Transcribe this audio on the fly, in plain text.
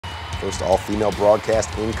First all-female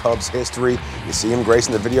broadcast in Cubs history. You see him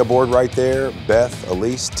gracing the video board right there. Beth,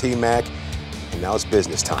 Elise, T-Mac. And now it's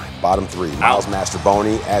business time. Bottom three. Miles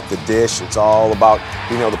Mastroboni at the dish. It's all about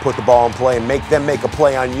being able to put the ball in play and make them make a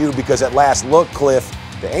play on you, because at last look, Cliff,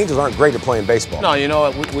 the Angels aren't great at playing baseball. No, you know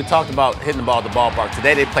what? We talked about hitting the ball at the ballpark.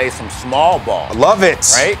 Today they played some small ball. I love it.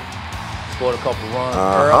 Right? Scored a couple runs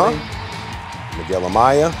early. Miguel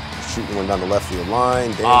Amaya shooting one down the left field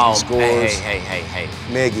line. Dansby scores. Hey.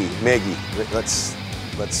 Miggy, let's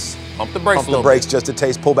pump the brakes a little bit. Just a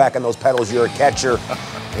taste. Pull back on those pedals. You're a catcher.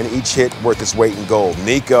 And each hit worth its weight in gold.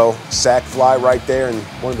 Nico, sac fly right there, and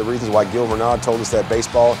one of the reasons why Gil Renaud told us that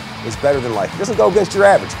baseball is better than life. It doesn't go against your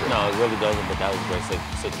average. No, it really doesn't, but that was a great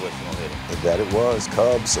situational hitting. And that it was.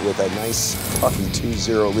 Cubs with a nice, puffy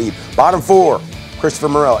 2-0 lead. Bottom four, Christopher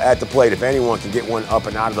Morel at the plate. If anyone can get one up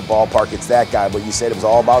and out of the ballpark, it's that guy. But you said it was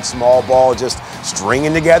all about small ball, just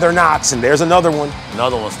stringing together knots, and there's another one.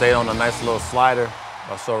 Another one stayed on a nice little slider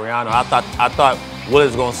by Soriano. I thought Willis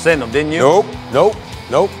was going to send him, didn't you? Nope.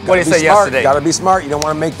 What did he say yesterday? Got to be smart. You don't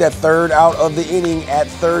want to make that third out of the inning at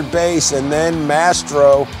third base. And then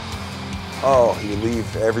Mastro, you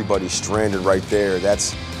leave everybody stranded right there.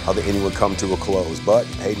 That's how the inning would come to a close. But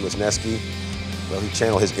Hayden Wesneski, well, he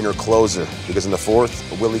channeled his inner closer, because in the fourth,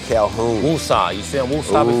 Willie Calhoun. Woosah. You see him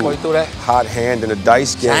woosah before he threw that? Hot hand in a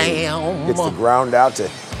dice game. Damn. Gets the ground out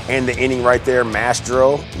to end the inning right there.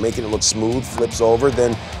 Mastro making it look smooth, flips over.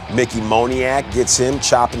 Then Mickey Moniak gets him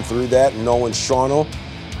chopping through that. Nolan Schornell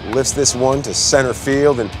lifts this one to center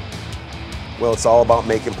field, and well, it's all about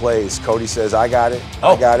making plays. Cody says, I got it.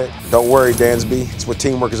 I got it. Don't worry, Dansby. It's what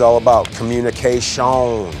teamwork is all about.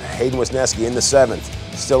 Communication. Hayden Wesneski in the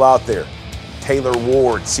seventh, still out there. Taylor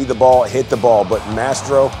Ward, see the ball, hit the ball, but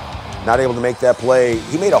Mastro not able to make that play.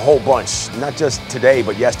 He made a whole bunch, not just today,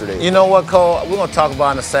 but yesterday. You know what, Cole? We're going to talk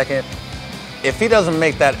about in a second. If he doesn't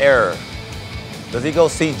make that error, does he go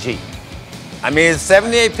CG? I mean, it's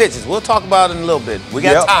 78 pitches. We'll talk about it in a little bit. We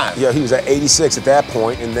got time. Yeah, he was at 86 at that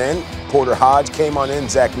point, and then Porter Hodge came on in,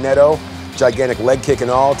 Zach Neto, gigantic leg kick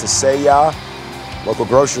and all to Seiya. Local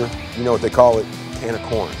grocer, you know what they call it, can of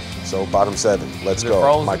corn. So bottom seven, let's go.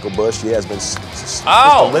 Frozen? Michael Busch, he has been just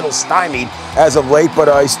a little stymied as of late,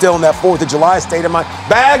 but he's still in that 4th of July state of mind.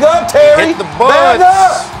 Bag up, Terry! Hit the Bag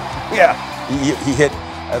up! Yeah, he hit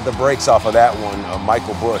the brakes off of that one.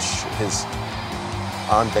 Michael Busch, his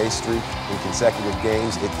on-base streak in consecutive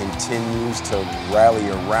games, it continues to rally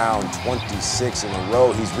around 26 in a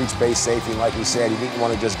row. He's reached base safety, and like we said, he didn't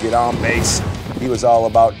want to just get on base. He was all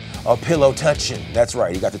about a pillow touching. That's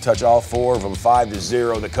right, he got to touch all 4 of them,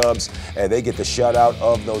 5-0. The Cubs, they get the shutout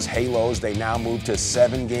of those Halos. They now move to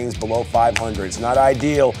 7 games below 500. It's not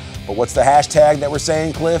ideal, but what's the hashtag that we're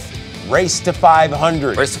saying, Cliff? Race to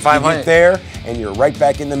 500. Race to 500. You get there, and you're right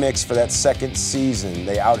back in the mix for that second season.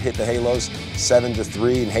 They out-hit the Halos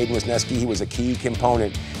 7-3, and Hayden Wesneski, he was a key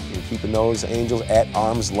component in keeping those Angels at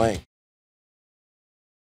arm's length.